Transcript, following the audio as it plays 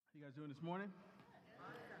guys doing this morning?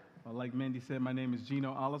 Well, like Mandy said, my name is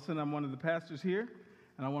Gino Allison. I'm one of the pastors here,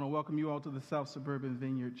 and I want to welcome you all to the South Suburban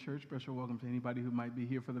Vineyard Church. Special welcome to anybody who might be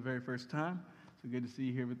here for the very first time. So good to see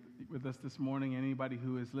you here with us this morning. Anybody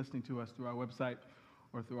who is listening to us through our website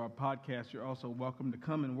or through our podcast, you're also welcome to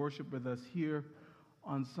come and worship with us here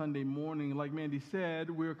on Sunday morning. Like Mandy said,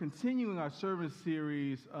 we're continuing our service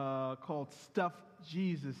series called Stuff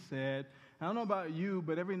Jesus Said. I don't know about you,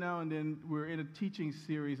 but every now and then we're in a teaching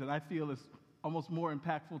series that I feel is almost more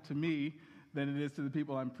impactful to me than it is to the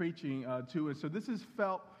people I'm preaching to. And so this has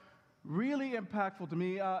felt really impactful to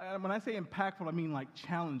me. And when I say impactful, I mean like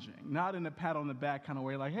challenging, not in a pat on the back kind of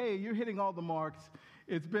way, like, hey, you're hitting all the marks.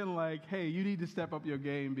 It's been like, hey, you need to step up your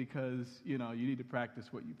game because, you need to practice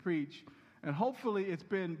what you preach. And hopefully it's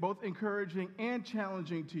been both encouraging and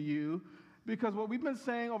challenging to you, because what we've been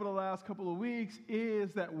saying over the last couple of weeks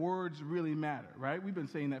is that words really matter, right? We've been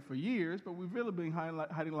saying that for years, but we've really been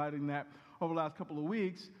highlighting that over the last couple of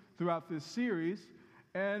weeks throughout this series.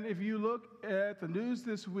 And if you look at the news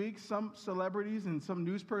this week, some celebrities and some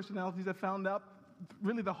news personalities have found out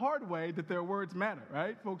really the hard way that their words matter,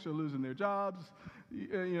 right? Folks are losing their jobs.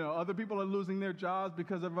 Other people are losing their jobs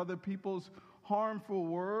because of other people's harmful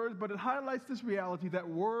words. But it highlights this reality that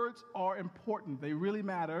words are important. They really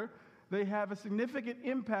matter. They have a significant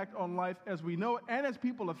impact on life as we know it. And as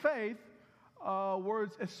people of faith,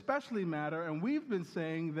 words especially matter. And we've been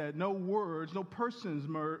saying that no person's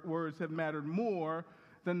words have mattered more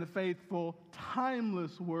than the faithful,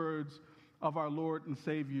 timeless words of our Lord and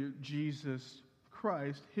Savior, Jesus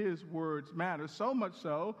Christ. His words matter, so much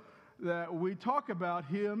so that we talk about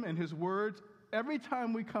him and his words every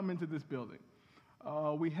time we come into this building.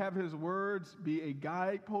 We have his words be a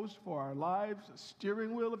guidepost for our lives, a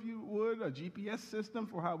steering wheel, if you would, a GPS system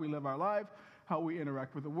for how we live our life, how we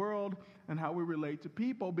interact with the world, and how we relate to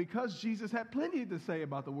people, because Jesus had plenty to say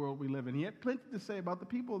about the world we live in. He had plenty to say about the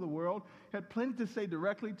people of the world. He had plenty to say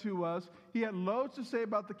directly to us. He had loads to say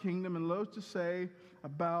about the kingdom and loads to say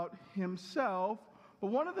about himself.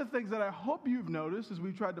 But one of the things that I hope you've noticed as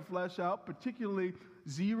we've tried to flesh out, particularly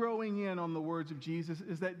zeroing in on the words of Jesus,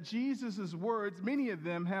 is that Jesus' words, many of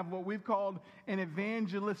them have what we've called an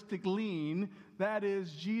evangelistic lean. That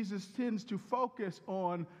is, Jesus tends to focus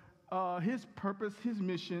on his purpose, his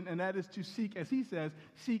mission, and that is to seek, as he says,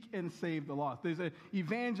 seek and save the lost. There's an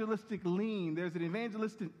evangelistic lean. There's an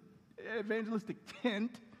evangelistic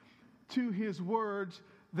tint to his words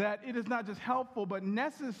that it is not just helpful, but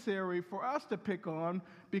necessary for us to pick on,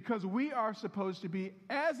 because we are supposed to be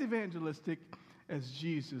as evangelistic as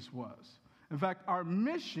Jesus was. In fact, our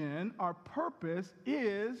mission, our purpose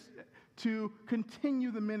is to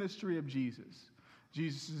continue the ministry of Jesus.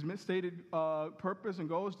 Jesus' stated purpose and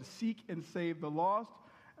goal is to seek and save the lost.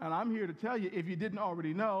 And I'm here to tell you, if you didn't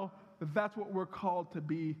already know, that that's what we're called to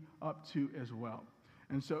be up to as well.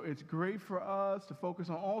 And so it's great for us to focus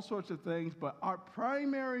on all sorts of things, but our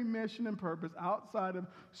primary mission and purpose outside of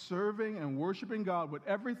serving and worshiping God with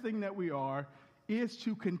everything that we are is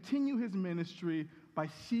to continue his ministry by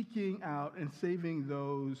seeking out and saving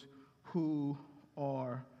those who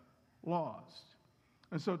are lost.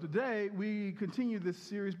 And so today we continue this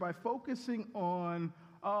series by focusing on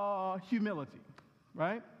humility,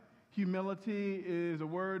 right? Humility is a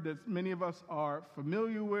word that many of us are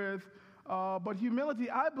familiar with. But humility,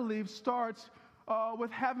 I believe, starts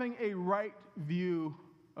with having a right view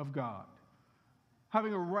of God.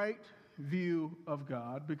 Having a right view of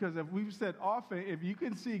God, because if we've said often, if you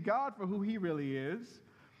can see God for who he really is,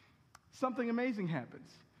 something amazing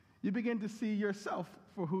happens. You begin to see yourself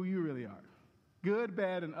for who you really are. Good,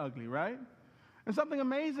 bad, and ugly, right? And something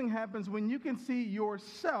amazing happens when you can see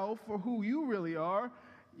yourself for who you really are.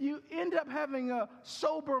 You end up having a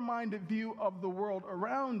sober-minded view of the world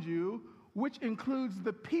around you, which includes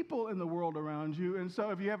the people in the world around you. And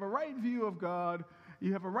so if you have a right view of God,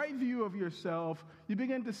 you have a right view of yourself, you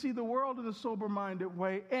begin to see the world in a sober-minded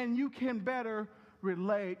way, and you can better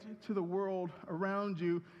relate to the world around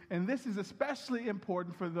you. And this is especially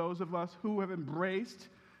important for those of us who have embraced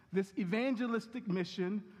this evangelistic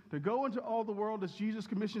mission to go into all the world as Jesus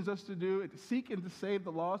commissions us to do, and to seek and to save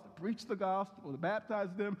the lost, to preach the gospel, to baptize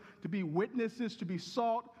them, to be witnesses, to be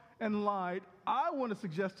salt and light. I want to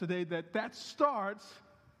suggest today that starts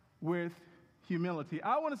with humility.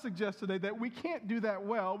 I want to suggest today that we can't do that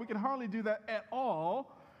well. We can hardly do that at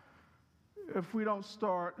all if we don't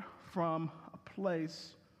start from a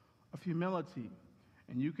place of humility.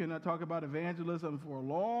 And you can talk about evangelism for a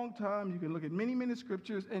long time. You can look at many, many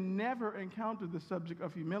scriptures and never encounter the subject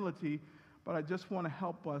of humility. But I just want to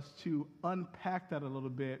help us to unpack that a little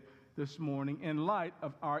bit this morning in light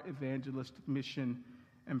of our evangelistic mission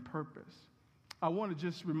and purpose. I want to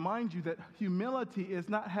just remind you that humility is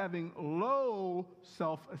not having low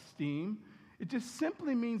self-esteem. It just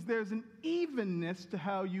simply means there's an evenness to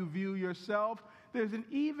how you view yourself. There's an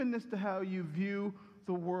evenness to how you view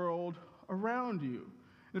the world around you.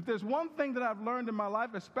 If there's one thing that I've learned in my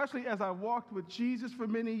life, especially as I walked with Jesus for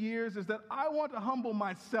many years, is that I want to humble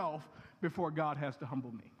myself before God has to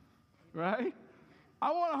humble me, right?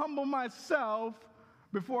 I want to humble myself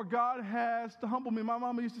before God has to humble me. My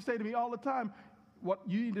mama used to say to me all the time,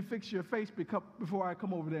 you need to fix your face before I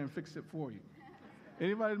come over there and fix it for you.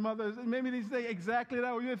 Anybody's mother, maybe they say exactly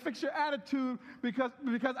that. You need to fix your attitude because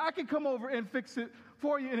I can come over and fix it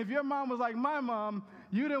for you. And if your mom was like my mom,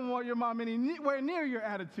 you didn't want your mom anywhere near your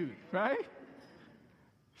attitude, right?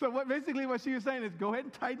 So basically what she was saying is, go ahead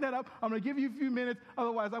and tighten that up. I'm going to give you a few minutes.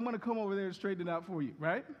 Otherwise, I'm going to come over there and straighten it out for you,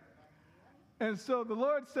 right? And so the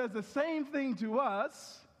Lord says the same thing to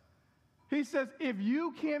us. He says, if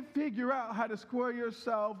you can't figure out how to square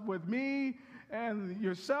yourself with me and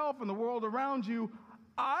yourself and the world around you,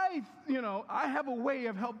 I have a way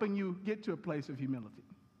of helping you get to a place of humility.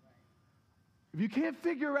 If you can't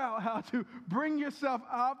figure out how to bring yourself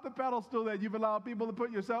off the pedestal that you've allowed people to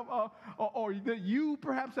put yourself up, or that you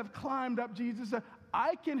perhaps have climbed up, Jesus said,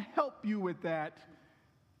 I can help you with that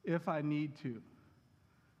if I need to.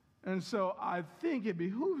 And so I think it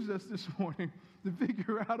behooves us this morning to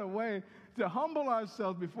figure out a way to humble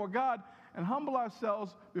ourselves before God and humble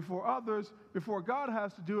ourselves before others, before God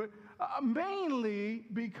has to do it, mainly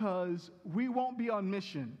because we won't be on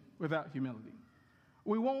mission without humility.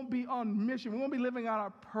 We won't be on mission. We won't be living out our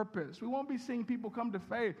purpose. We won't be seeing people come to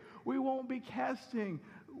faith. We won't be casting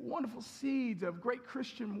wonderful seeds of great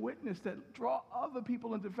Christian witness that draw other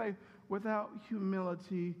people into faith without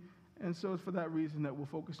humility. And so it's for that reason that we'll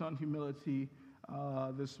focus on humility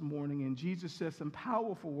this morning. And Jesus says some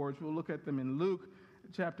powerful words. We'll look at them in Luke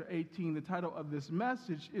chapter 18. The title of this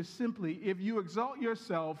message is simply, if you exalt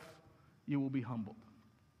yourself, you will be humbled.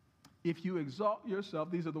 If you exalt yourself,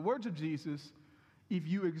 these are the words of Jesus. If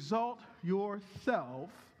you exalt yourself,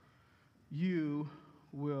 you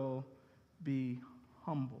will be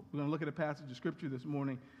humbled. We're going to look at a passage of Scripture this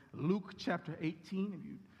morning, Luke chapter 18. If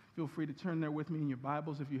you feel free to turn there with me in your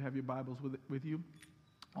Bibles, if you have your Bibles with you.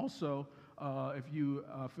 Also, if you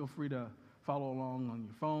feel free to follow along on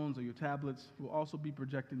your phones or your tablets, we'll also be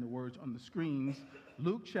projecting the words on the screens.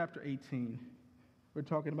 Luke chapter 18. We're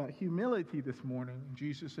talking about humility this morning.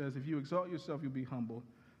 Jesus says, if you exalt yourself, you'll be humbled.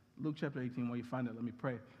 Luke chapter 18, while you find it, let me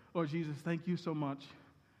pray. Lord Jesus, thank you so much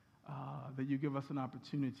that you give us an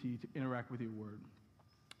opportunity to interact with your word.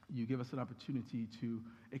 You give us an opportunity to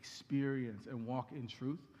experience and walk in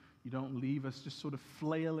truth. You don't leave us just sort of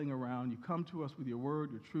flailing around. You come to us with your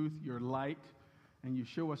word, your truth, your light, and you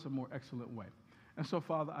show us a more excellent way. And so,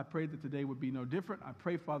 Father, I pray that today would be no different. I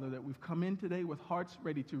pray, Father, that we've come in today with hearts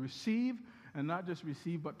ready to receive, and not just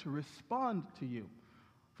receive, but to respond to you.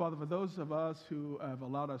 Father, for those of us who have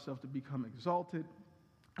allowed ourselves to become exalted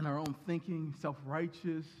in our own thinking,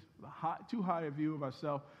 self-righteous, too high a view of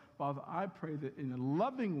ourselves, Father, I pray that in a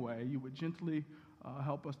loving way you would gently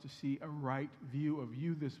help us to see a right view of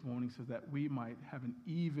you this morning so that we might have an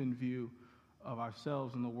even view of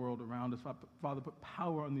ourselves and the world around us. Father, put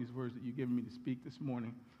power on these words that you've given me to speak this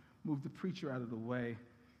morning. Move the preacher out of the way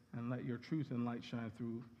and let your truth and light shine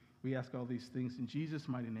through. We ask all these things in Jesus'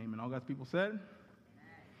 mighty name. And all God's people said?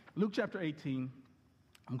 Luke chapter 18,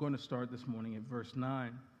 I'm going to start this morning at verse 9.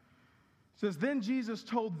 It says, then Jesus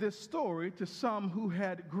told this story to some who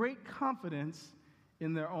had great confidence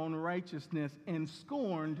in their own righteousness and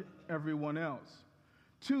scorned everyone else.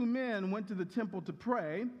 2 men went to the temple to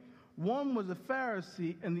pray. One was a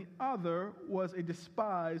Pharisee and the other was a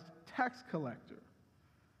despised tax collector.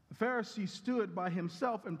 The Pharisee stood by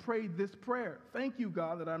himself and prayed this prayer. Thank you,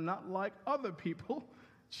 God, that I'm not like other people,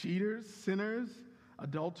 cheaters, sinners,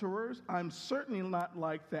 adulterers. I'm certainly not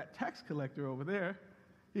like that tax collector over there.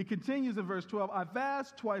 He continues in verse 12, I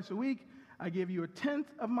fast twice a week. I give you 1/10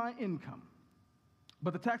 of my income.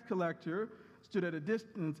 But the tax collector stood at a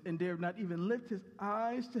distance and dared not even lift his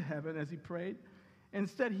eyes to heaven as he prayed.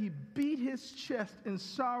 Instead, he beat his chest in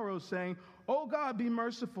sorrow, saying, Oh God, be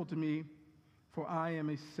merciful to me, for I am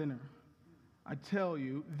a sinner. I tell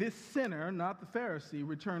you, this sinner, not the Pharisee,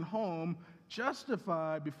 returned home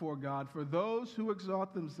justified before God. For those who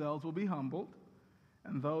exalt themselves will be humbled,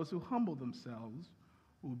 and those who humble themselves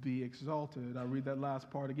will be exalted. I'll read that last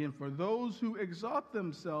part again. For those who exalt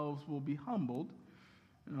themselves will be humbled,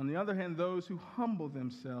 and on the other hand, those who humble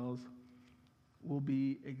themselves will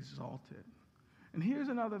be exalted. And here's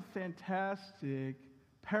another fantastic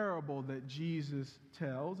parable that Jesus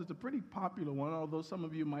tells. It's a pretty popular one, although some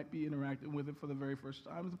of you might be interacting with it for the very first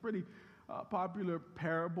time. It's a pretty popular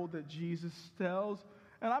parable that Jesus tells.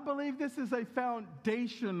 And I believe this is a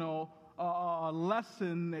foundational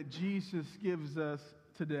lesson that Jesus gives us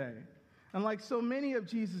today. And like so many of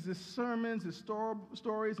Jesus' sermons, his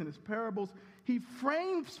stories, and his parables, he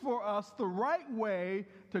frames for us the right way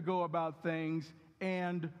to go about things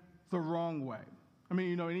and the wrong way. I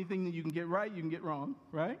mean, anything that you can get right, you can get wrong,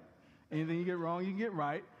 right? Anything you get wrong, you can get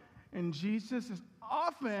right. And Jesus is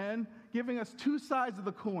often giving us two sides of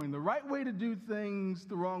the coin, the right way to do things,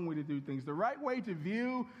 the wrong way to do things, the right way to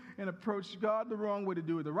view and approach God, the wrong way to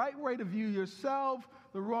do it, the right way to view yourself,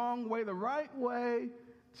 the wrong way, the right way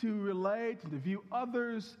to relate and to view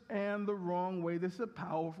others, and the wrong way. This is a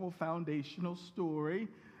powerful foundational story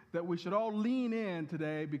that we should all lean in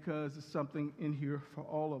today because it's something in here for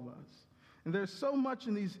all of us. And there's so much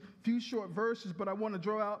in these few short verses, but I want to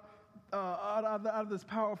draw out of this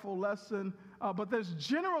powerful lesson. But there's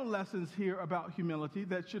general lessons here about humility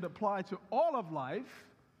that should apply to all of life.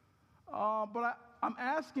 But I'm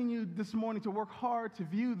asking you this morning to work hard to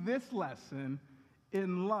view this lesson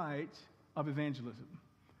in light of evangelism.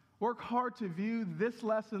 Work hard to view this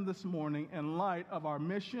lesson this morning in light of our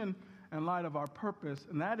mission, in light of our purpose,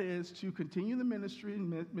 and that is to continue the ministry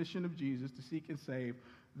and mission of Jesus to seek and save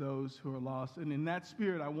those who are lost. And in that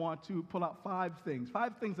spirit, I want to pull out five things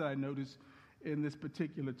that I noticed in this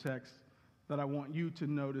particular text that I want you to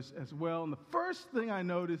notice as well. And the first thing I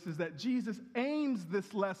notice is that Jesus aims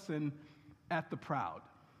this lesson at the proud.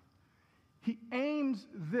 He aims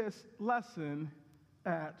this lesson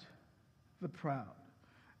at the proud.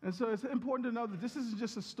 And so it's important to know that this isn't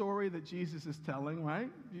just a story that Jesus is telling, right?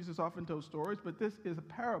 Jesus often tells stories, but this is a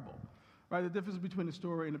parable, right? The difference between a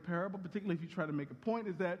story and a parable, particularly if you try to make a point,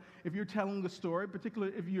 is that if you're telling a story,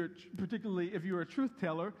 particularly if you're a truth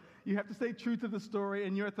teller, you have to stay true to the story,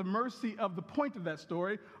 and you're at the mercy of the point of that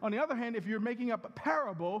story. On the other hand, if you're making up a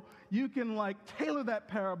parable, you can tailor that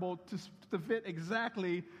parable to fit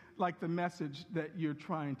exactly like the message that you're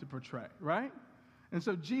trying to portray, right? And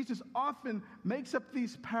so Jesus often makes up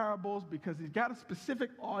these parables because he's got a specific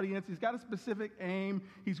audience, he's got a specific aim,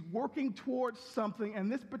 he's working towards something, and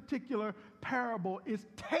this particular parable is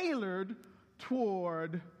tailored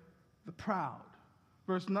toward the proud.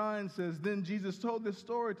 Verse 9 says, "Then Jesus told this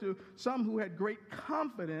story to some who had great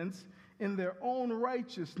confidence in their own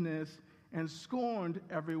righteousness and scorned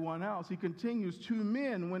everyone else." He continues, "Two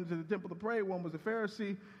men went to the temple to pray. One was a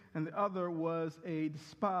Pharisee, and the other was a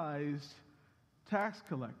despised tax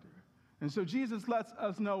collector." And so Jesus lets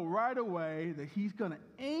us know right away that he's going to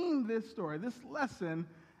aim this story, this lesson,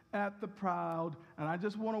 at the proud. And I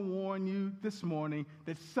just want to warn you this morning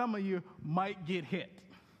that some of you might get hit,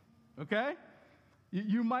 okay?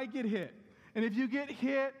 You might get hit. And if you get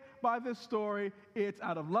hit by this story, it's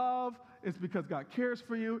out of love. It's because God cares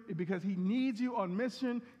for you. It's because he needs you on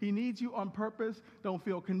mission. He needs you on purpose. Don't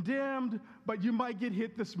feel condemned, but you might get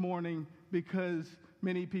hit this morning because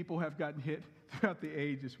many people have gotten hit throughout the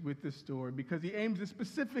ages with this story, because he aims it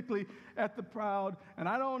specifically at the proud. And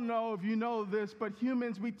I don't know if you know this, but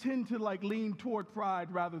humans, we tend to lean toward pride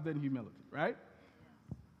rather than humility, right?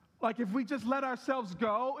 If we just let ourselves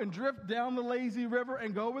go and drift down the lazy river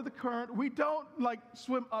and go with the current, we don't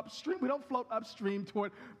swim upstream. We don't float upstream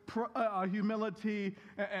toward humility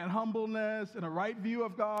and humbleness and a right view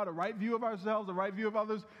of God, a right view of ourselves, a right view of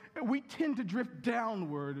others. We tend to drift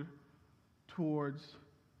downward towards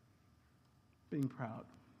being proud.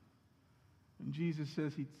 And Jesus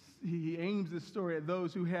says he aims this story at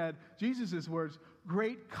those who had, Jesus' words,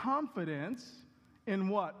 great confidence in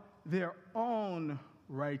what? Their own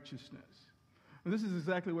righteousness. And this is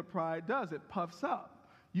exactly what pride does. It puffs up.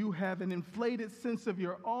 You have an inflated sense of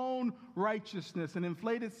your own righteousness, an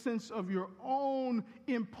inflated sense of your own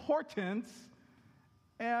importance,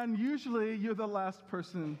 and usually you're the last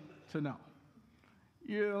person to know.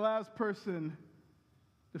 You're the last person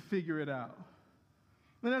to figure it out.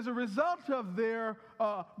 And as a result of their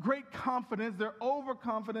great confidence, their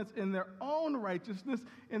overconfidence in their own righteousness,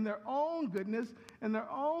 in their own goodness, in their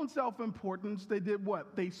own self-importance, they did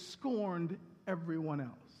what? They scorned everyone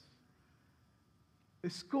else. They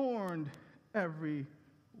scorned everyone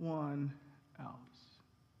else.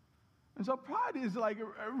 And so pride is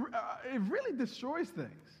it really destroys things.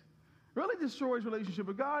 It really destroys relationship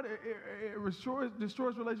with God. It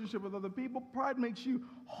destroys relationship with other people. Pride makes you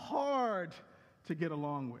hard to get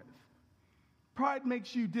along with. Pride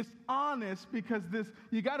makes you dishonest because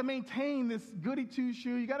you got to maintain this goody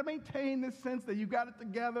two-shoe. You got to maintain this sense that you got it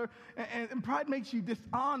together. And pride makes you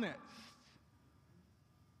dishonest.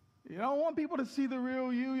 You don't want people to see the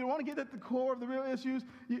real you. You don't want to get at the core of the real issues.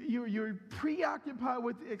 You're preoccupied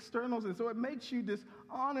with the externals, and so it makes you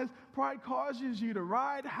dishonest. Pride causes you to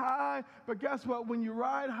ride high, but guess what? When you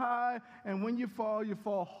ride high and when you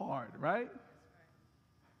fall hard, right?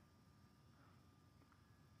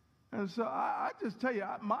 And so I just tell you,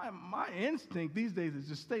 my instinct these days is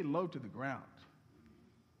just stay low to the ground.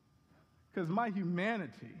 Because my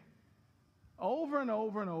humanity, over and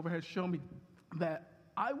over and over, has shown me that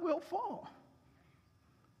I will fall.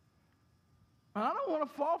 And I don't want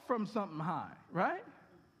to fall from something high, right?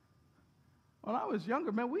 When I was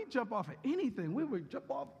younger, man, we'd jump off of anything. We would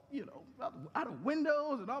jump off, out of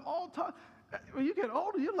windows, and I'm all taught. When you get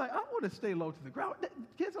older, you're like, I want to stay low to the ground.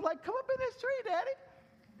 Kids are like, come up in this tree, Daddy.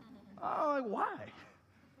 I'm like, why?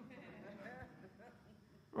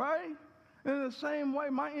 Right? In the same way,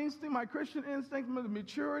 my instinct, my Christian instinct, the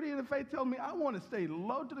maturity of the faith tells me I want to stay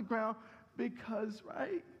low to the ground because,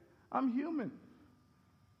 right, I'm human.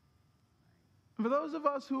 For those of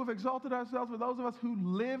us who have exalted ourselves, for those of us who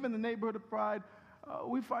live in the neighborhood of pride,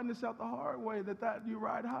 we find this out the hard way, that you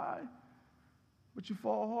ride high, but you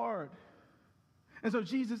fall hard. And so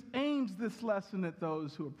Jesus aims this lesson at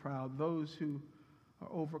those who are proud, those who are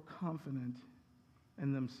overconfident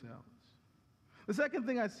in themselves. The second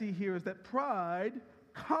thing I see here is that pride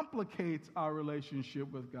complicates our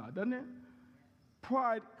relationship with God, doesn't it?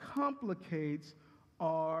 Pride complicates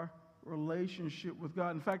our relationship with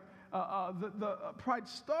God. In fact, pride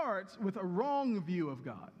starts with a wrong view of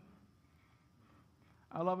God.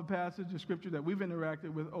 I love a passage of Scripture that we've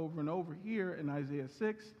interacted with over and over here in Isaiah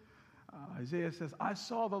 6. Isaiah says, I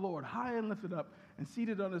saw the Lord high and lifted up and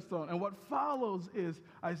seated on his throne. And what follows is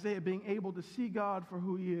Isaiah being able to see God for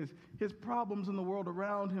who he is, his problems in the world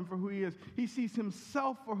around him for who he is. He sees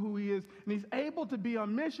himself for who he is, and he's able to be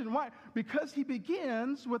on mission. Why? Because he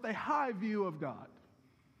begins with a high view of God.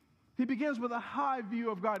 He begins with a high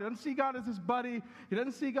view of God. He doesn't see God as his buddy. He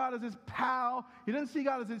doesn't see God as his pal. He doesn't see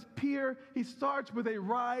God as his peer. He starts with a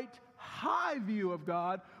right, high view of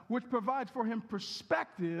God, which provides for him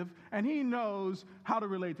perspective, and he knows how to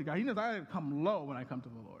relate to God. He knows I have to come low when I come to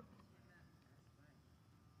the Lord.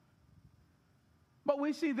 But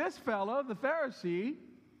we see this fellow, the Pharisee,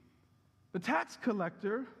 the tax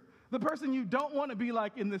collector, the person you don't want to be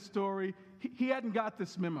like in this story, he hadn't got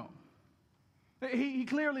this memo. He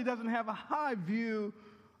clearly doesn't have a high view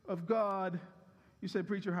of God. You say,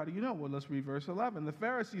 preacher, how do you know? Well, let's read verse 11. The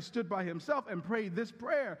Pharisee stood by himself and prayed this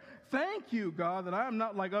prayer. Thank you, God, that I am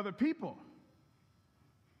not like other people.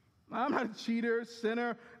 I'm not a cheater,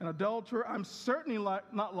 sinner, an adulterer. I'm certainly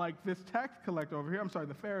not like this tax collector over here. I'm sorry,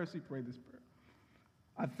 the Pharisee prayed this prayer.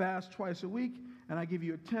 I fast twice a week, and I give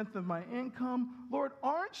you 1/10 of my income. Lord,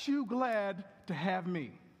 aren't you glad to have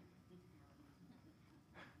me?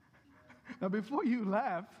 Now, before you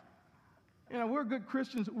laugh, we're good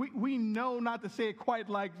Christians. We know not to say it quite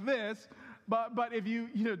like this, but if you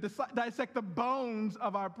dissect the bones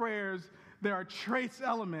of our prayers, there are trace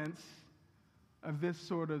elements of this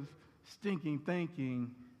sort of stinking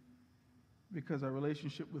thinking, because our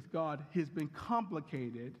relationship with God has been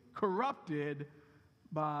complicated, corrupted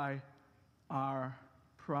by our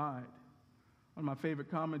pride. One of my favorite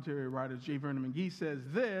commentary writers, J. Vernon McGee, says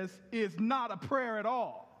this is not a prayer at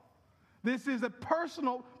all. This is a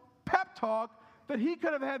personal pep talk that he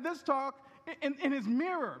could have had this talk in his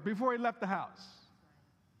mirror before he left the house.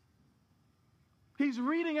 He's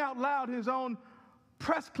reading out loud his own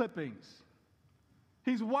press clippings.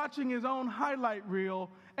 He's watching his own highlight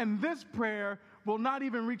reel, and this prayer will not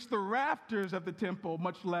even reach the rafters of the temple,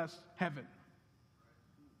 much less heaven.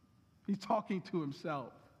 He's talking to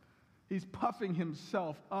himself. He's puffing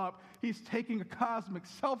himself up. He's taking a cosmic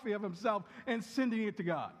selfie of himself and sending it to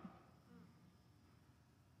God.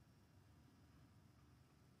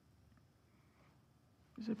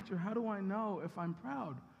 You say, Peter, how do I know if I'm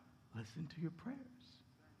proud? Listen to your prayers.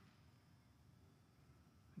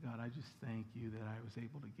 God, I just thank you that I was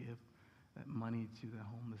able to give that money to the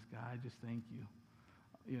homeless guy. I just thank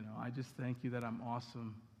you. I just thank you that I'm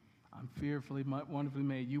awesome. I'm fearfully, wonderfully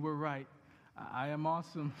made. You were right. I am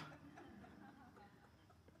awesome.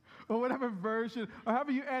 Or whatever version, or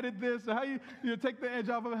however you edit this, or how you take the edge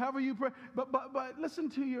off of it, however you pray. But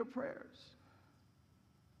listen to your prayers.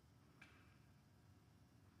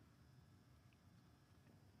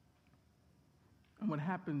 And what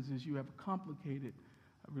happens is you have a complicated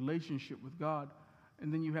relationship with God,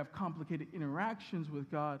 and then you have complicated interactions with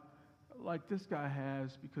God like this guy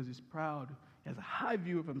has, because he's proud. He has a high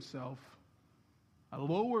view of himself, a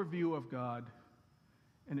lower view of God,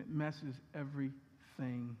 and it messes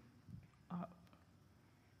everything up.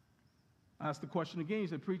 I asked the question again. You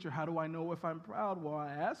said, preacher, how do I know if I'm proud? Well, I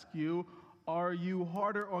ask you, are you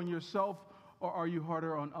harder on yourself or are you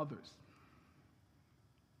harder on others?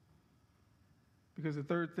 Because the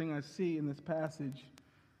third thing I see in this passage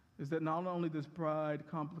is that not only does pride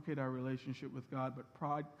complicate our relationship with God, but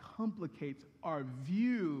pride complicates our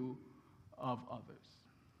view of others.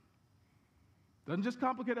 Doesn't just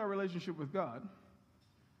complicate our relationship with God.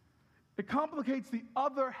 It complicates the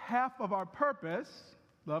other half of our purpose.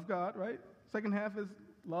 Love God, right? Second half is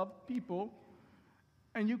love people.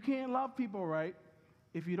 And you can't love people right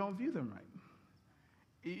if you don't view them right.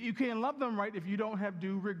 You can't love them right if you don't have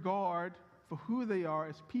due regard for who they are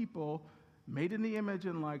as people made in the image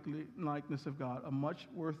and likeness of God, of much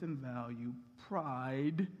worth and value.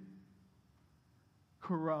 Pride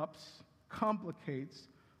corrupts, complicates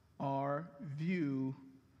our view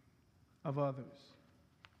of others.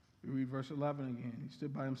 We read verse 11 again. He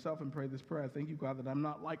stood by himself and prayed this prayer. I thank you, God, that I'm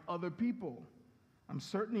not like other people. I'm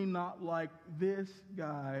certainly not like this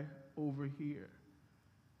guy over here.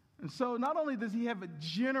 And so not only does he have a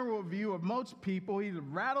general view of most people, he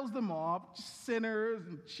rattles them off, sinners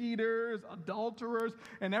and cheaters, adulterers,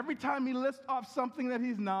 and every time he lists off something that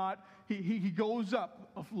he's not, he goes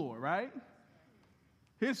up a floor, right?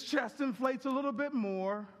 His chest inflates a little bit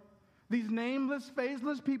more. These nameless,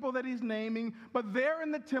 faceless people that he's naming, but there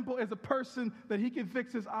in the temple is a person that he can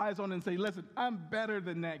fix his eyes on and say, listen, I'm better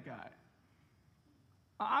than that guy.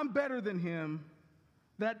 I'm better than him.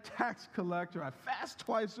 That tax collector, I fast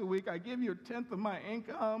twice a week, I give you 1/10 of my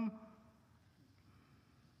income.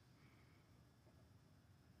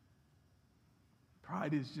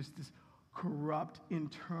 Pride is just this corrupt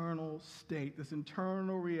internal state, this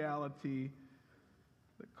internal reality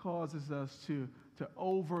that causes us to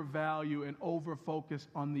overvalue and overfocus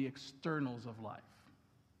on the externals of life,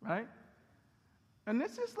 right? And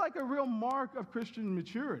this is like a real mark of Christian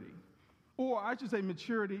maturity. Or I should say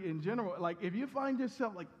maturity in general. Like if you find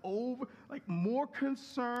yourself more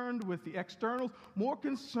concerned with the externals, more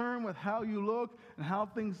concerned with how you look and how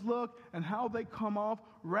things look and how they come off,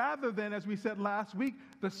 rather than, as we said last week,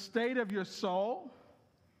 the state of your soul,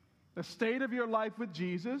 the state of your life with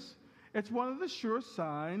Jesus, it's one of the sure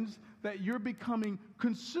signs that you're becoming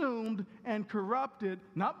consumed and corrupted,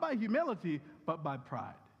 not by humility, but by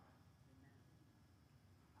pride.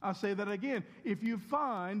 I'll say that again. If you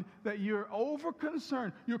find that you're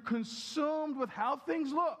over-concerned, you're consumed with how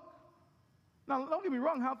things look. Now, don't get me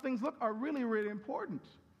wrong, how things look are really, really important.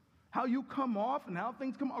 How you come off and how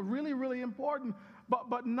things come are really, really important,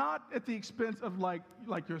 but not at the expense of like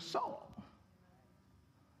your soul.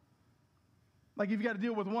 Like if you got to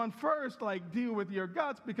deal with one first, like deal with your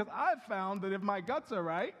guts, because I've found that if my guts are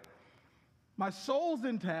right, my soul's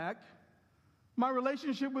intact, my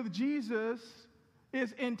relationship with Jesus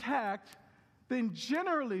is intact, then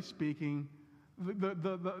generally speaking,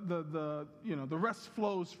 the rest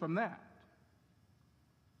flows from that.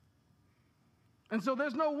 And so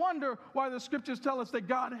there's no wonder why the scriptures tell us that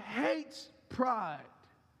God hates pride.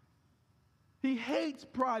 He hates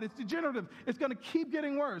pride. It's degenerative. It's going to keep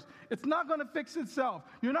getting worse. It's not going to fix itself.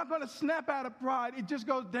 You're not going to snap out of pride. It just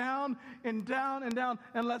goes down and down and down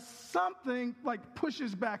unless something like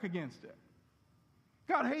pushes back against it.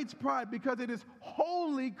 God hates pride because it is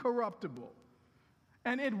wholly corruptible.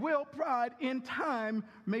 And it will, pride, in time,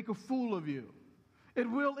 make a fool of you. It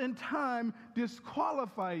will, in time,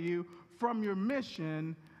 disqualify you from your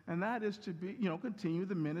mission, and that is to be, continue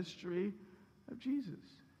the ministry of Jesus.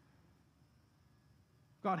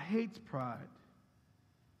 God hates pride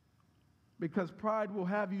because pride will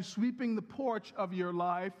have you sweeping the porch of your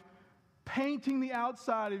life, painting the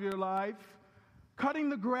outside of your life, cutting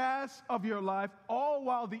the grass of your life, all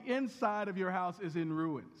while the inside of your house is in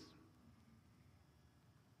ruins.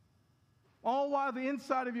 All while the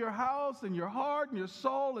inside of your house and your heart and your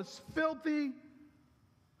soul is filthy,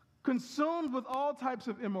 consumed with all types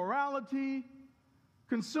of immorality,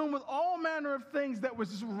 consumed with all manner of things that was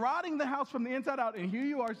just rotting the house from the inside out. And here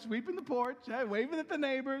you are sweeping the porch, waving at the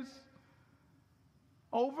neighbors,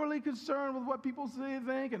 overly concerned with what people say and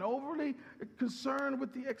think, and overly concerned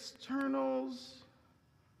with the externals.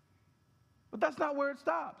 But that's not where it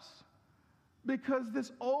stops. Because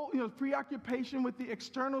this preoccupation with the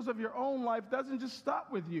externals of your own life doesn't just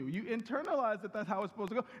stop with you. You internalize that that's how it's supposed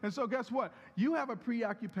to go. And so guess what? You have a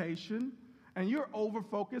preoccupation and you're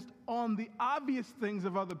over-focused on the obvious things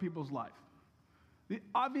of other people's life. The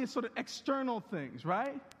obvious sort of external things,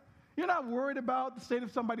 right? You're not worried about the state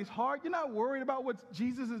of somebody's heart. You're not worried about what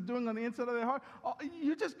Jesus is doing on the inside of their heart.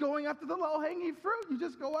 You're just going after the low-hanging fruit. You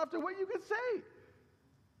just go after what you can say.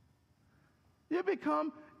 You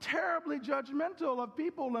become terribly judgmental of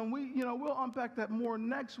people, and we'll unpack that more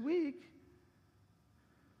next week.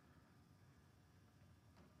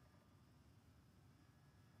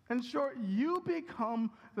 In short, you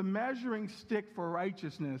become the measuring stick for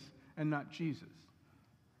righteousness and not Jesus.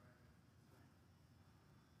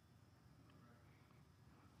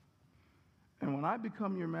 And when I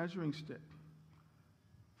become your measuring stick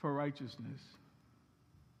for righteousness,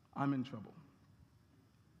 I'm in trouble.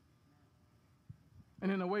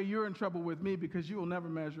 And in a way, you're in trouble with me because you will never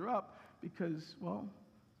measure up because, well,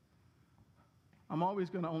 I'm always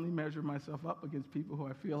going to only measure myself up against people who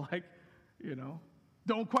I feel like,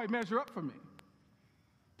 don't quite measure up for me.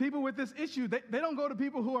 People with this issue, they don't go to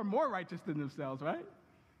people who are more righteous than themselves, right?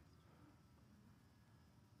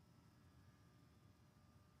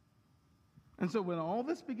 And so when all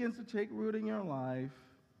this begins to take root in your life,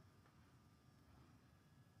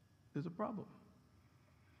 there's a problem.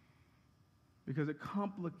 Because it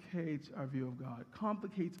complicates our view of God,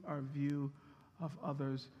 complicates our view of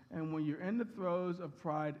others. And when you're in the throes of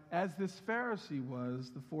pride, as this Pharisee was,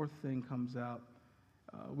 the fourth thing comes out.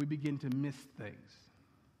 We begin to miss things.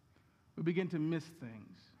 We begin to miss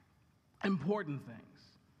things, important things.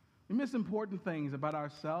 We miss important things about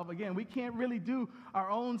ourselves. Again, we can't really do our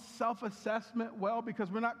own self-assessment well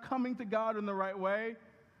because we're not coming to God in the right way.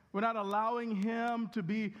 We're not allowing him to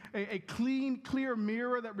be a clean, clear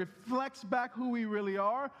mirror that reflects back who we really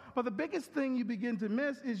are. But the biggest thing you begin to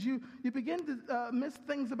miss is you begin to miss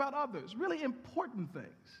things about others, really important things.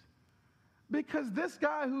 Because this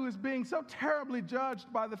guy who is being so terribly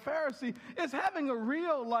judged by the Pharisee is having a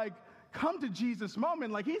real, come to Jesus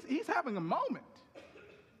moment. Like, he's having a moment.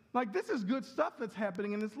 Like, this is good stuff that's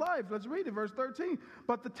happening in his life. Let's read it, verse 13.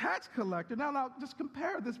 But the tax collector, now just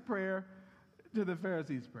compare this prayer to the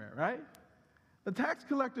Pharisee's prayer, right? The tax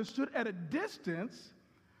collector stood at a distance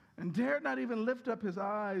and dared not even lift up his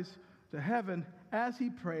eyes to heaven as he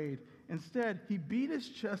prayed. Instead, he beat his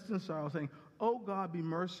chest in sorrow, saying, "Oh God, be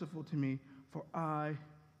merciful to me, for I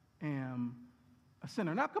am a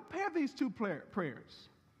sinner." Now compare these two prayers.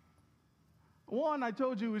 One, I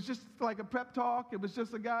told you, was just like a pep talk. It was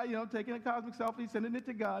just a guy, taking a cosmic selfie, sending it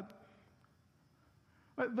to God.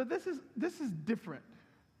 But this is different.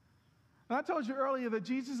 And I told you earlier that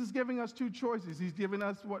Jesus is giving us two choices. He's giving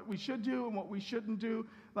us what we should do and what we shouldn't do.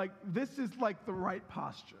 This is like the right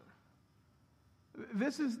posture.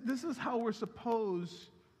 This is how we're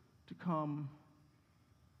supposed to come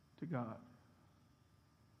to God.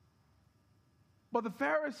 But the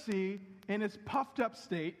Pharisee, in his puffed up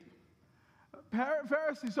state,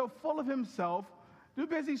 Pharisee so full of himself, too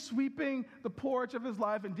busy sweeping the porch of his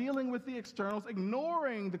life and dealing with the externals,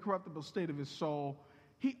 ignoring the corruptible state of his soul,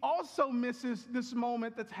 he also misses this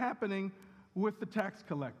moment that's happening with the tax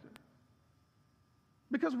collector.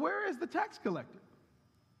 Because where is the tax collector?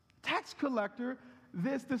 Tax collector,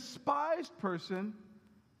 this despised person,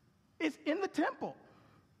 is in the temple.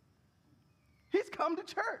 He's come to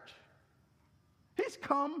church. He's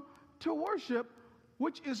come to worship,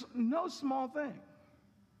 which is no small thing.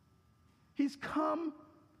 He's come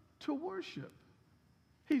to worship.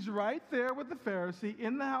 He's right there with the Pharisee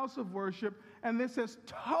in the house of worship, and this has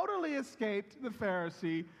totally escaped the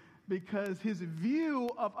Pharisee because his view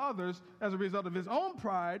of others as a result of his own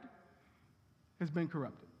pride has been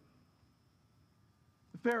corrupted.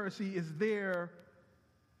 The Pharisee is there,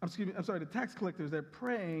 the tax collector is there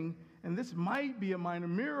praying, and this might be a minor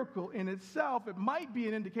miracle in itself. It might be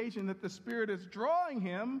an indication that the Spirit is drawing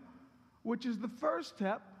him, which is the first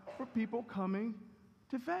step for people coming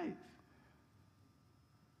to faith.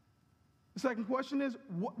 The second question is,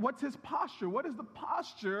 what's his posture? What is the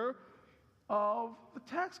posture of the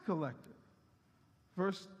tax collector?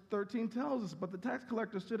 Verse 13 tells us, but the tax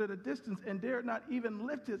collector stood at a distance and dared not even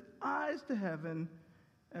lift his eyes to heaven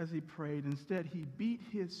as he prayed. Instead, he beat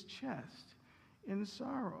his chest in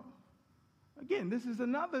sorrow. Again, this is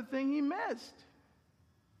another thing he missed.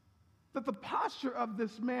 That the posture of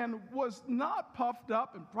this man was not puffed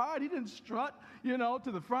up in pride. He didn't strut,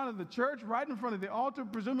 to the front of the church, right in front of the altar,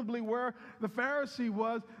 presumably where the Pharisee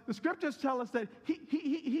was. The scriptures tell us that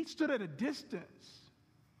he stood at a distance.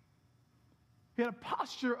 He had a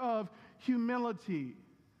posture of humility.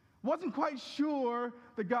 Wasn't quite sure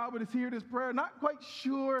that God would hear his prayer. Not quite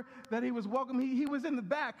sure that he was welcome. He was in the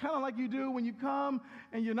back, kind of like you do when you come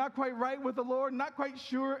and you're not quite right with the Lord. Not quite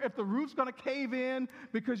sure if the roof's going to cave in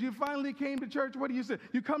because you finally came to church. What do you say?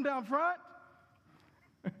 You come down front?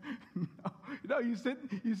 No, you sit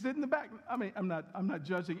in the back. I mean, I'm not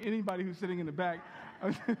judging anybody who's sitting in the back.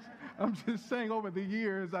 I'm just saying over the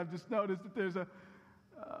years, I've just noticed that there's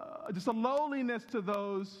just a lowliness to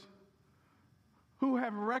those who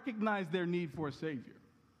have recognized their need for a Savior.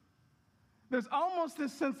 There's almost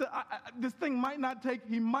this sense that this thing might not take,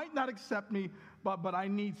 he might not accept me, but I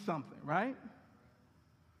need something, right?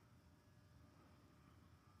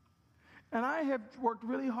 And I have worked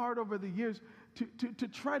really hard over the years to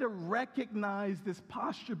try to recognize this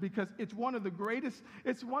posture, because it's one of the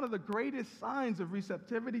greatest signs of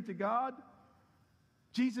receptivity to God.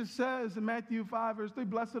 Jesus says in Matthew 5, verse 3,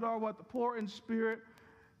 blessed are what? The poor in spirit,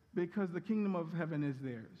 because the kingdom of heaven is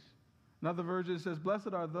theirs. Another version says,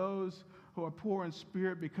 blessed are those who are poor in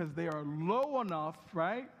spirit, because they are low enough,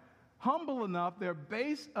 right? Humble enough, they're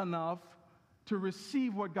base enough to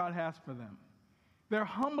receive what God has for them. They're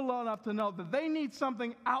humble enough to know that they need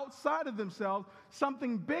something outside of themselves,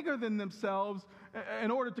 something bigger than themselves,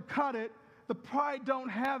 in order to cut it. The pride don't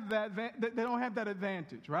have that. They don't have that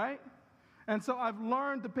advantage, right? And so I've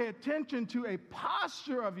learned to pay attention to a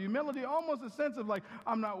posture of humility, almost a sense of like,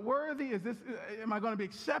 I'm not worthy. Am I going to be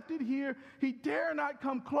accepted here? He dare not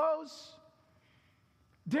come close.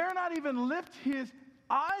 Dare not even lift his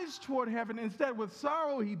eyes toward heaven. Instead, with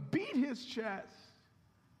sorrow, he beat his chest.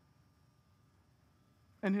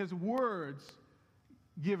 And his words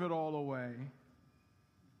give it all away.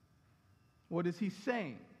 What is he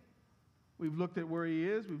saying? We've looked at where he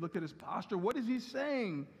is. We've looked at his posture. What is he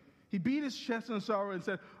saying? He beat his chest in sorrow and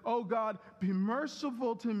said, oh God, be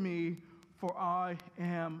merciful to me, for I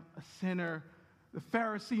am a sinner. The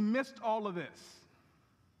Pharisee missed all of this.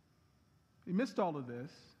 He missed all of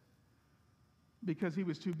this because he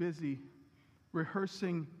was too busy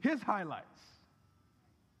rehearsing his highlights.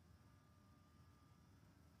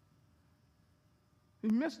 He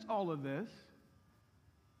missed all of this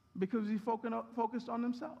because he focused on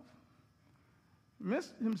himself.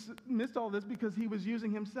 Missed all this because he was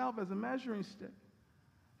using himself as a measuring stick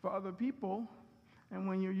for other people. And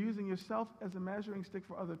when you're using yourself as a measuring stick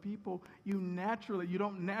for other people, you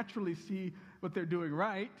don't naturally see what they're doing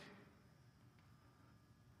right.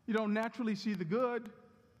 You don't naturally see the good.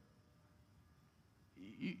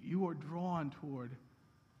 You are drawn toward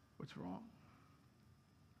what's wrong.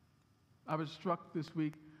 I was struck this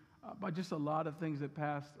week by just a lot of things that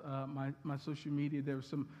passed my social media. There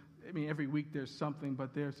was every week there's something,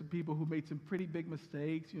 but there are some people who made some pretty big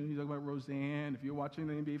mistakes. You talk about Roseanne. If you're watching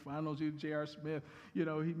the NBA Finals, J.R. Smith, he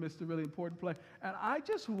missed a really important play. And I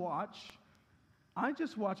just watch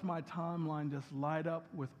my timeline just light up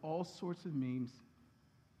with all sorts of memes,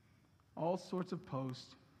 all sorts of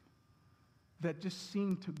posts that just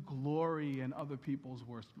seem to glory in other people's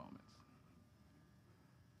worst moments.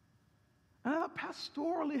 And I thought,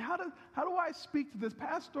 pastorally, how do I speak to this?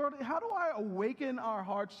 Pastorally, how do I awaken our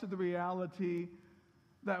hearts to the reality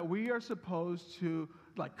that we are supposed to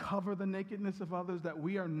cover the nakedness of others, that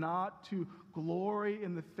we are not to glory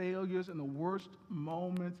in the failures and the worst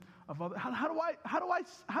moments of others? How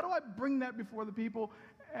do I bring that before the people?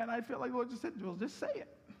 And I feel like the Lord just said, well, just say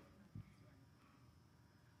it.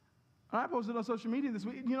 And I posted on social media this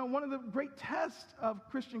week, one of the great tests of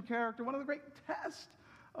Christian character, one of the great tests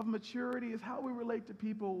of maturity is how we relate to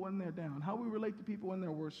people when they're down, how we relate to people in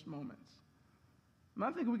their worst moments. And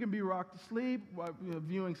I think we can be rocked to sleep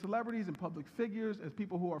viewing celebrities and public figures as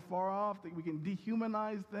people who are far off, that we can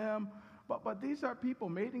dehumanize them. But these are people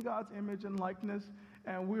made in God's image and likeness,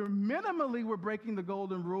 and we're breaking the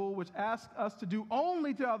golden rule, which asks us to do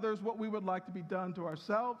only to others what we would like to be done to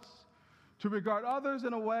ourselves, to regard others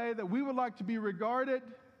in a way that we would like to be regarded.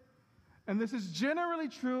 And this is generally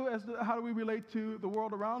true as to how do we relate to the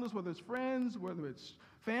world around us, whether it's friends, whether it's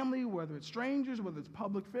family, whether it's strangers, whether it's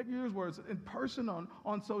public figures, whether it's in person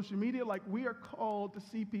on social media. We are called to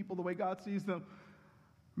see people the way God sees them,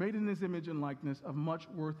 made in his image and likeness, of much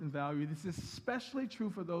worth and value. This is especially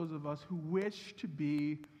true for those of us who wish to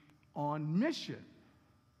be on mission,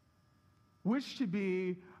 wish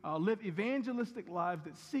to live evangelistic lives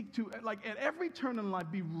that seek to, at every turn in life,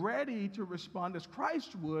 be ready to respond as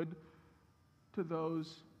Christ would to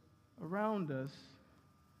those around us.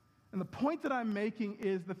 And the point that I'm making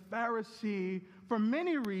is the Pharisee, for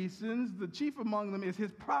many reasons, the chief among them is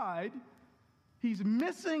his pride. He's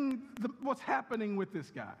missing what's happening with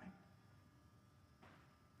this guy.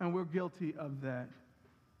 And we're guilty of that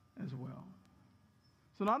as well.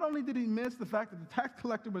 So not only did he miss the fact that the tax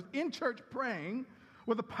collector was in church praying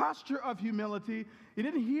with a posture of humility, he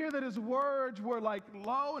didn't hear that his words were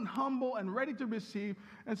low and humble and ready to receive.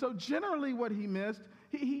 And so generally what he missed,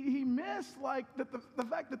 he missed the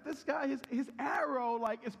fact that this guy, his arrow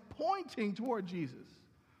is pointing toward Jesus.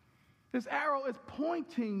 His arrow is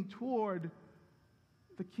pointing toward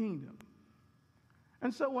the kingdom.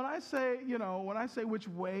 And so when I say which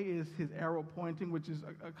way is his arrow pointing, which is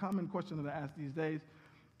a common question that I ask these days,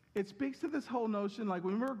 it speaks to this whole notion, when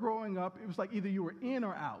we were growing up, it was either you were in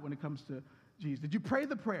or out when it comes to Jesus. Did you pray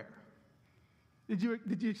the prayer? Did you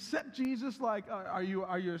accept Jesus are you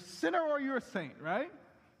a sinner or are you a saint, right?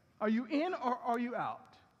 Are you in or are you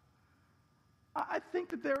out? I think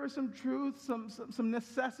that there is some truth, some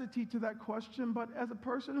necessity to that question, but as a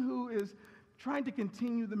person who is trying to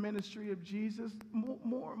continue the ministry of Jesus,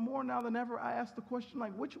 more now than ever, I ask the question,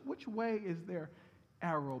 like, which way is their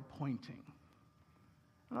arrow pointing?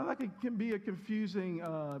 And I think it can be a confusing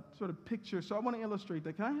sort of picture, so I want to illustrate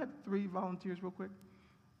that. Can I have 3 volunteers real quick?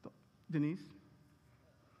 Denise?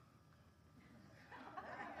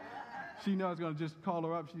 She knows I was going to just call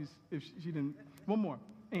her up if she didn't. One more.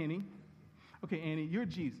 Annie. Okay, Annie, you're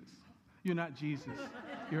Jesus. You're not Jesus.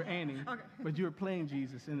 You're Annie, okay. But you're playing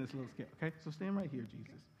Jesus in this little skit, okay? So stand right here,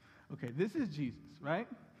 Jesus. Okay, this is Jesus, right?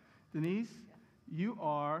 Denise, you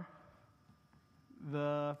are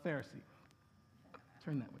the Pharisee.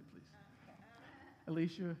 Turn that way, please.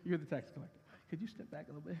 Alicia, you're the tax collector. Could you step back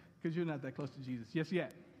a little bit? Because you're not that close to Jesus. Yes,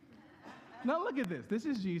 yet. Now look at this. This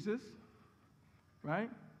is Jesus,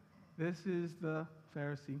 right? This is the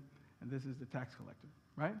Pharisee, and this is the tax collector,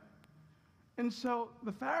 right? And so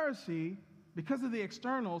the Pharisee, because of the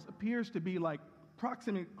externals, appears to be like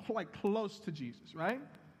proximate, like close to Jesus, right?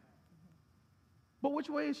 But which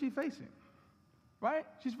way is she facing, right?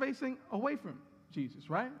 She's facing away from Jesus,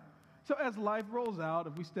 right? So as life rolls out,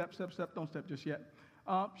 if we step, don't step just yet,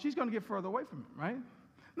 she's going to get further away from him, right?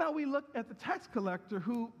 Now we look at the tax collector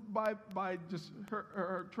who, by just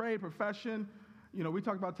her trade, profession, we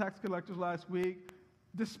talked about tax collectors last week,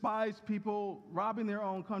 despised people, robbing their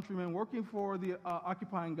own countrymen, working for the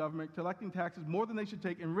occupying government, collecting taxes more than they should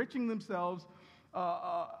take, enriching themselves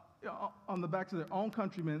on the backs of their own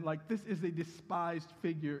countrymen. Like, this is a despised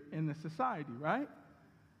figure in the society, right?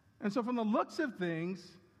 And so from the looks of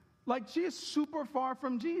things, like, she is super far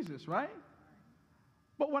from Jesus, right?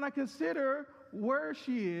 But when I consider where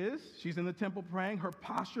she is, she's in the temple praying, her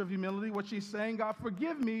posture of humility, what she's saying, God,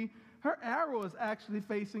 forgive me, her arrow is actually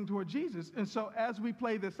facing toward Jesus. And so as we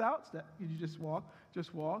play this out, you just walk.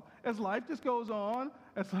 As life just goes on,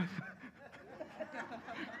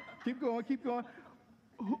 keep going.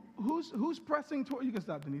 Who's pressing toward, you can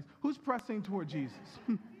stop, Denise. Who's pressing toward Jesus?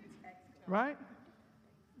 Right?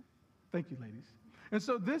 Thank you, ladies. And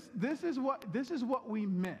so this is what we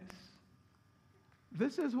miss.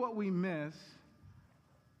 This is what we miss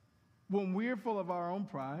when we're full of our own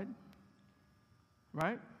pride,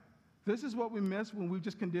 right? This is what we miss when we've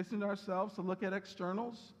just conditioned ourselves to look at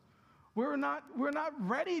externals. We're not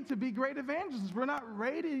ready to be great evangelists. We're not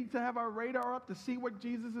ready to have our radar up to see what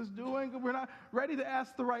Jesus is doing. We're not ready to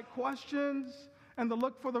ask the right questions and to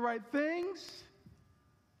look for the right things.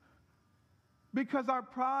 Because our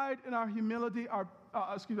pride and our humility, our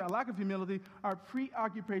lack of humility, our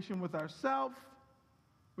preoccupation with ourselves,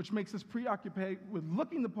 which makes us preoccupied with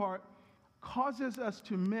looking the part, causes us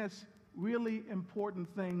to miss really important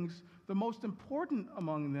things. The most important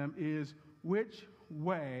among them is, which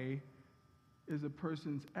way is a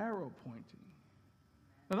person's arrow pointing?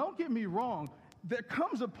 Now, don't get me wrong. There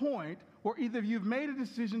comes a point where either you've made a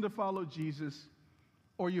decision to follow Jesus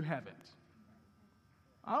or you haven't.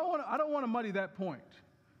 I don't want to muddy that point.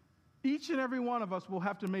 Each and every one of us will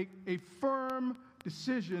have to make a firm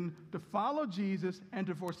decision to follow Jesus and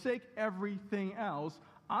to forsake everything else.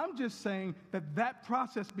 I'm just saying that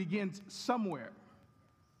process begins somewhere.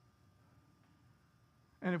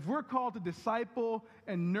 And if we're called to disciple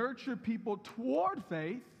and nurture people toward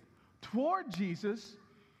faith, toward Jesus,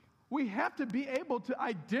 we have to be able to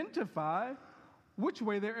identify which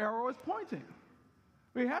way their arrow is pointing.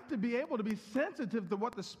 We have to be able to be sensitive to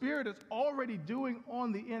what the Spirit is already doing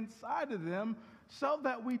on the inside of them so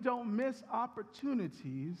that we don't miss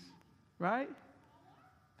opportunities, right,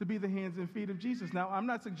 to be the hands and feet of Jesus. Now, I'm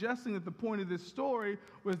not suggesting that the point of this story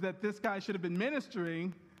was that this guy should have been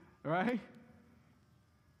ministering, right,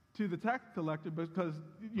 to the tax collector, because,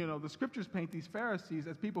 the scriptures paint these Pharisees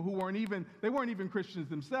as people who weren't even Christians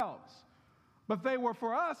themselves. But they were,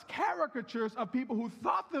 for us, caricatures of people who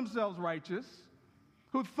thought themselves righteous,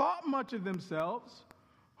 who thought much of themselves,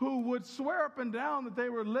 who would swear up and down that they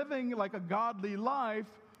were living like a godly life,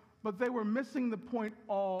 but they were missing the point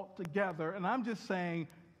altogether. And I'm just saying,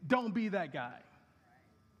 don't be that guy.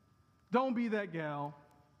 Don't be that gal,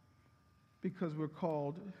 because we're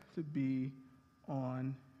called to be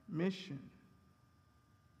on mission.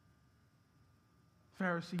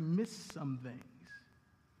 Pharisee missed some things.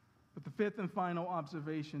 But the fifth and final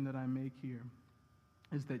observation that I make here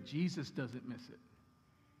is that Jesus doesn't miss it.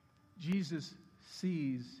 Jesus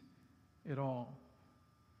sees it all.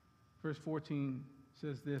 Verse 14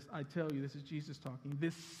 says this, I tell you, this is Jesus talking,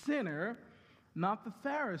 this sinner, not the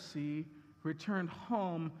Pharisee, returned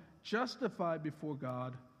home justified before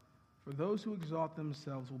God. For those who exalt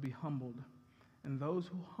themselves will be humbled, and those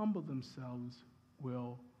who humble themselves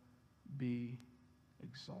will be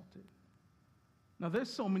exalted. Now,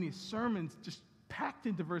 there's so many sermons just packed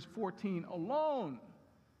into verse 14 alone.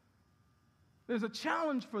 There's a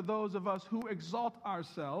challenge for those of us who exalt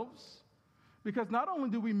ourselves, because not only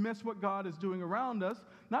do we miss what God is doing around us,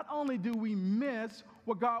 not only do we miss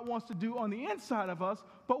what God wants to do on the inside of us,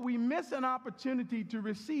 but we miss an opportunity to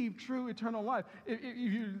receive true eternal life. If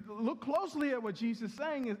you look closely at what Jesus is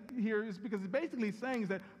saying here, is because he's basically saying is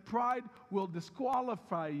that pride will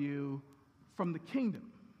disqualify you from the kingdom.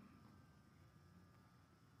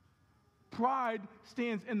 Pride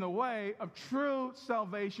stands in the way of true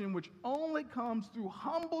salvation, which only comes through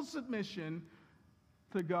humble submission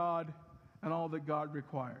to God and all that God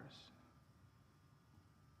requires.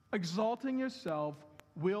 Exalting yourself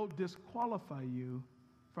will disqualify you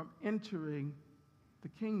from entering the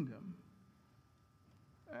kingdom.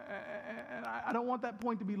 And I don't want that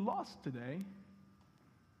point to be lost today,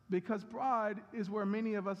 because pride is where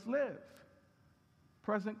many of us live,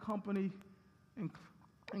 present company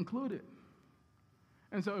included.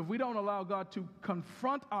 And so if we don't allow God to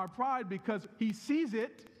confront our pride because he sees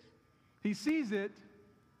it,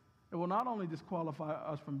 it will not only disqualify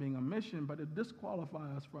us from being on mission, but it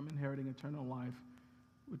disqualify us from inheriting eternal life,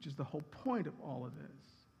 which is the whole point of all of this.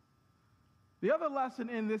 The other lesson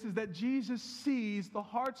in this is that Jesus sees the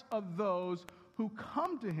hearts of those who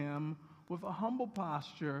come to him with a humble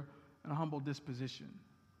posture and a humble disposition.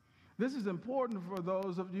 This is important for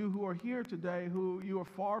those of you who are here today who you are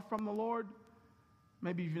far from the Lord.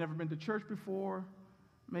 Maybe you've never been to church before.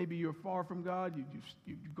 Maybe you're far from God.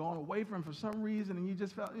 You've gone away from him for some reason, and you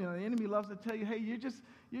just felt, the enemy loves to tell you, hey,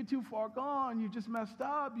 you're too far gone. You just messed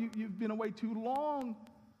up. You've been away too long.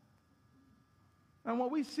 And what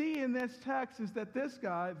we see in this text is that this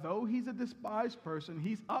guy, though he's a despised person,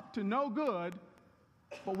 he's up to no good.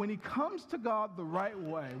 But when he comes to God the right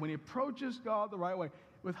way, when he approaches God the right way,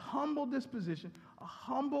 with humble disposition, a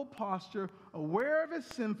humble posture, aware of his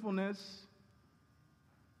sinfulness,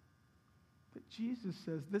 that Jesus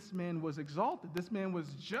says this man was exalted, this man was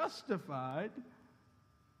justified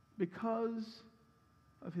because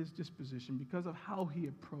of his disposition, because of how he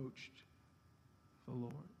approached the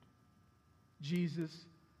Lord. Jesus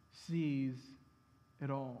sees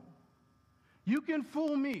it all. You can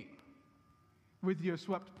fool me with your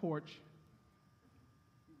swept porch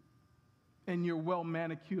and your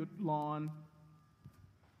well-manicured lawn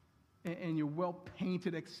and your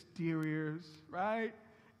well-painted exteriors, right?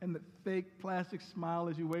 And the fake plastic smile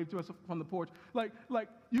as you wave to us from the porch. Like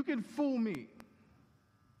you can fool me,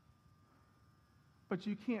 but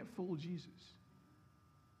you can't fool Jesus.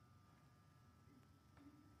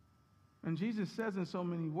 And Jesus says in so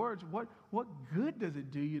many words, what good does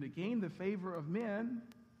it do you to gain the favor of men?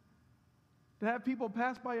 To have people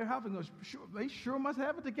pass by your house and go, they sure must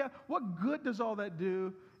have it together. What good does all that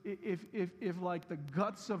do if like the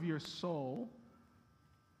guts of your soul,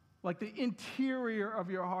 like the interior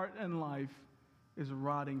of your heart and life is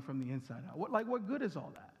rotting from the inside out? What good is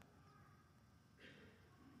all that?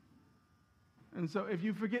 And so if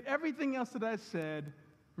you forget everything else that I said,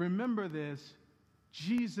 remember this: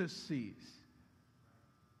 Jesus sees.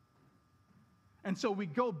 And so we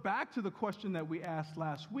go back to the question that we asked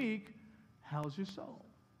last week: how's your soul?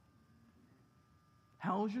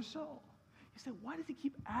 How's your soul? You say, why does he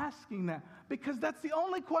keep asking that? Because that's the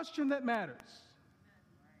only question that matters.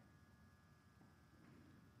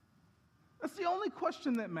 That's the only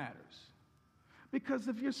question that matters. Because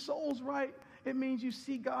if your soul's right, it means you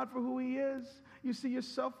see God for who he is. You see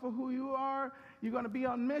yourself for who you are. You're going to be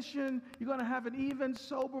on mission. You're going to have an even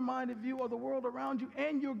sober-minded view of the world around you.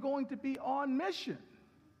 And you're going to be on mission.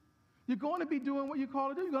 You're going to be doing what you call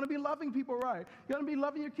to do. You're going to be loving people right. You're going to be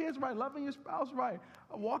loving your kids right, loving your spouse right,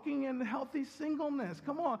 walking in healthy singleness.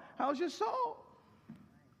 Come on. How's your soul?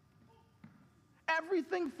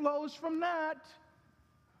 Everything flows from that.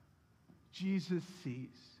 Jesus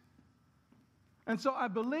sees. And so I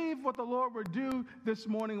believe what the Lord would do this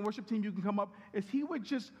morning, worship team, you can come up, is he would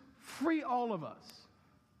just free all of us.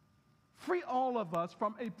 Free all of us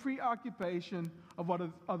from a preoccupation of what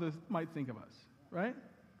others might think of us, right?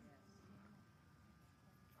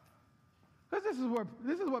 Because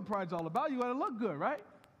this is what pride's all about. You got to look good, right?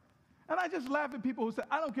 And I just laugh at people who say,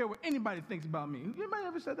 I don't care what anybody thinks about me. Anybody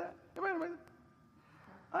ever said that? Anybody?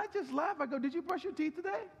 I just laugh. I go, did you brush your teeth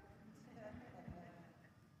today?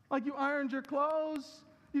 Like you ironed your clothes,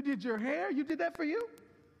 you did your hair, you did that for you?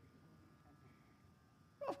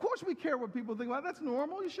 Of course we care what people think about. That's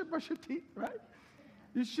normal. You should brush your teeth, right?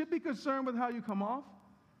 You should be concerned with how you come off.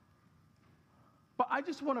 But I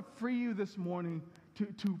just want to free you this morning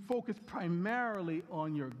to focus primarily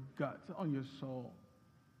on your gut, on your soul.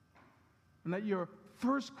 And that your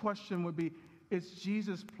first question would be, is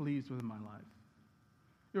Jesus pleased with my life?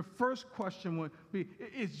 Your first question would be,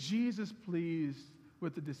 is Jesus pleased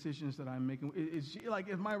with the decisions that I'm making? Is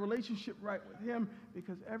my relationship right with him?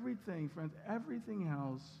 Because everything, friends, everything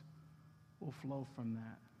else will flow from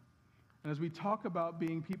that. And as we talk about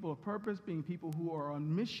being people of purpose, being people who are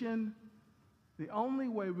on mission, the only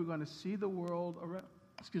way we're going to see the world around,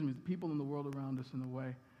 the people in the world around us in a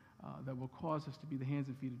way that will cause us to be the hands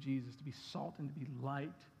and feet of Jesus, to be salt and to be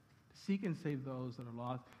light, to seek and save those that are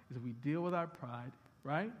lost, is if we deal with our pride,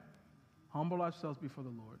 right? Humble ourselves before the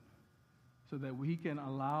Lord so that we can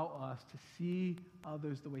allow us to see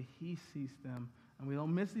others the way he sees them, and we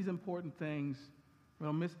don't miss these important things. We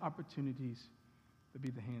don't miss opportunities to be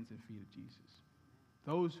the hands and feet of Jesus.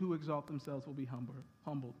 Those who exalt themselves will be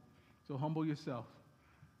humbled. So humble yourself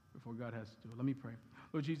before God has to do it. Let me pray.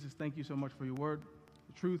 Lord Jesus, thank you so much for your word,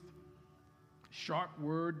 the truth, sharp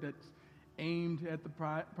word that's aimed at the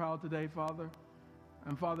proud today, Father.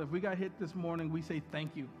 And Father, if we got hit this morning, we say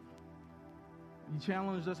thank you. You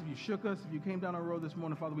challenged us, if you shook us, if you came down our road this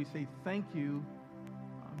morning, Father, we say thank you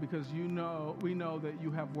because we know that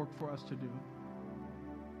you have work for us to do.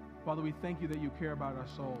 Father, we thank you that you care about our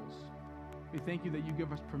souls. We thank you that you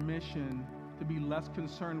give us permission to be less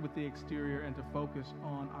concerned with the exterior and to focus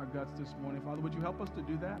on our guts this morning. Father, would you help us to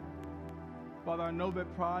do that? Father, I know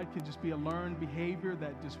that pride can just be a learned behavior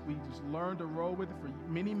that we just learn to roll with it for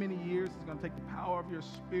many, many years. It's going to take the power of your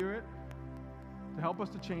Spirit to help us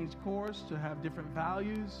to change course, to have different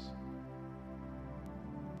values.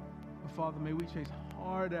 But Father, may we chase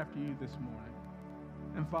hard after you this morning.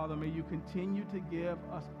 And Father, may you continue to give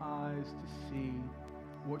us eyes to see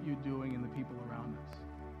what you're doing in the people around us.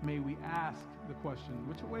 May we ask the question,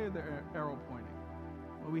 which way is the arrow pointing?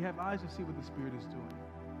 Well, we have eyes to see what the Spirit is doing.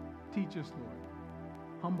 Teach us, Lord.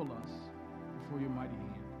 Humble us before your mighty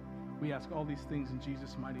hand. We ask all these things in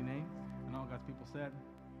Jesus' mighty name. And all God's people said,